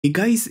Hey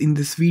guys, in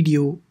this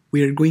video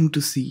we are going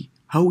to see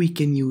how we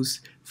can use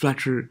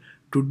Flutter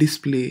to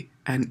display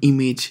an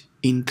image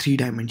in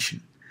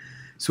 3-dimension.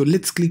 So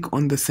let's click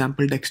on the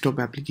sample desktop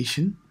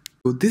application.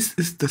 So this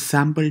is the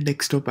sample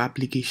desktop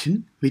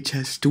application, which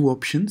has two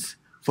options.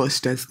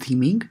 First as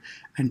theming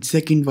and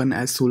second one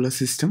as solar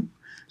system.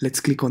 Let's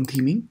click on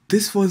theming.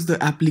 This was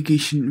the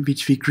application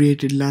which we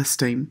created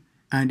last time,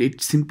 and it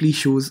simply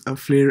shows a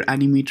flare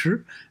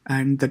animator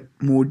and the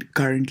mode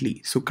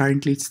currently. So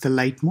currently it's the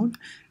light mode,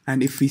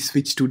 and if we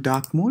switch to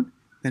dark mode,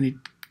 then it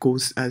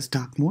goes as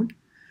dark mode.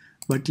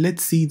 But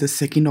let's see the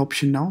second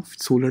option now,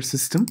 solar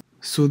system.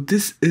 So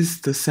this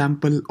is the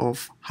sample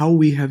of how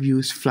we have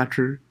used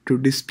Flutter to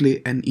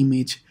display an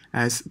image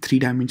as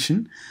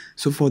 3-dimension.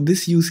 So for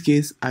this use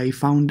case, I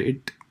found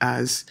it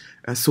as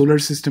a solar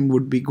system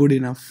would be good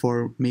enough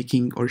for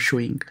making or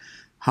showing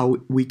how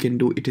we can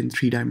do it in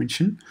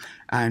 3-dimension.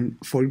 And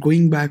for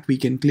going back, we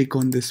can click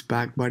on this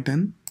back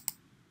button,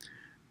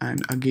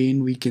 and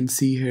again we can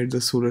see here the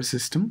solar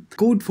system.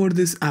 Code for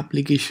this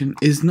application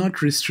is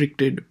not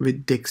restricted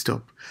with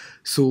desktop,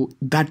 so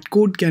that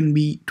code can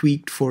be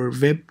tweaked for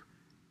web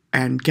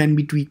and can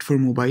be tweaked for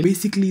mobile.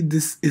 Basically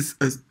this is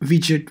a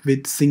widget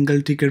with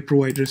single ticker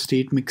provider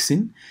state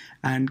mixin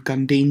and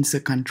contains a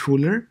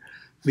controller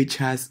which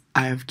has,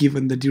 I have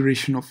given the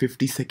duration of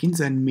 50 seconds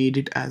and made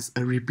it as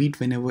a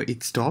repeat whenever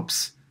it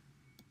stops.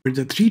 For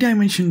the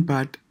 3-dimension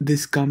part,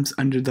 this comes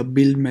under the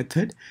build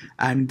method,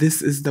 and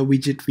this is the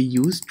widget we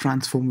use,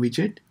 transform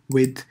widget,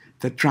 with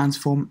the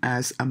transform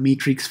as a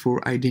matrix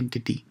for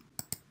identity.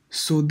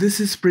 So this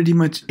is pretty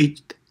much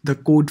it, the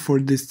code for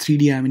this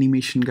 3D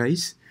animation,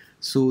 guys.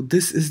 So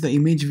this is the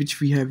image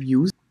which we have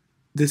used.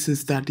 This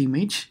is that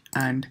image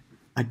and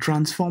a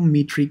transform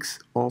matrix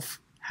of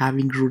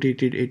having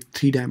rotated it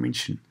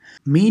 3-dimension.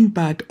 Main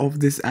part of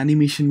this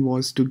animation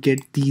was to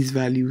get these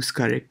values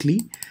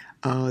correctly.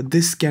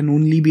 This can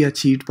only be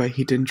achieved by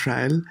hit and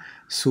trial,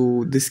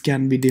 so this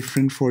can be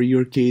different for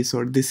your case,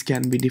 or this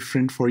can be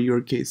different for your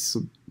case.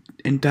 So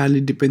entirely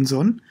depends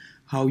on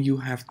how you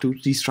have to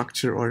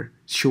restructure or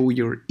show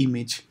your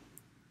image.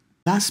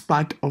 Last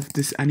part of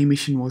this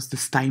animation was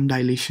this time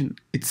dilation.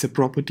 It's a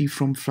property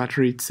from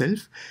Flutter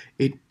itself.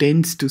 It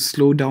tends to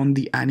slow down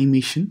the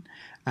animation,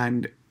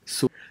 and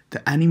so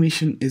the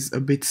animation is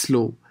a bit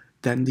slow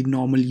than the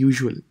normal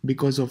usual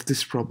because of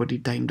this property,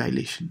 time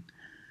dilation.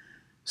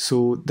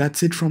 So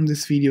that's it from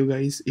this video,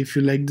 guys. If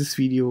you like this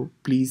video,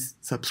 please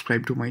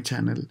subscribe to my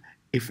channel.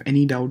 If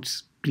any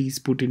doubts, please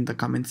put in the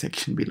comment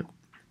section below.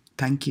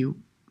 Thank you.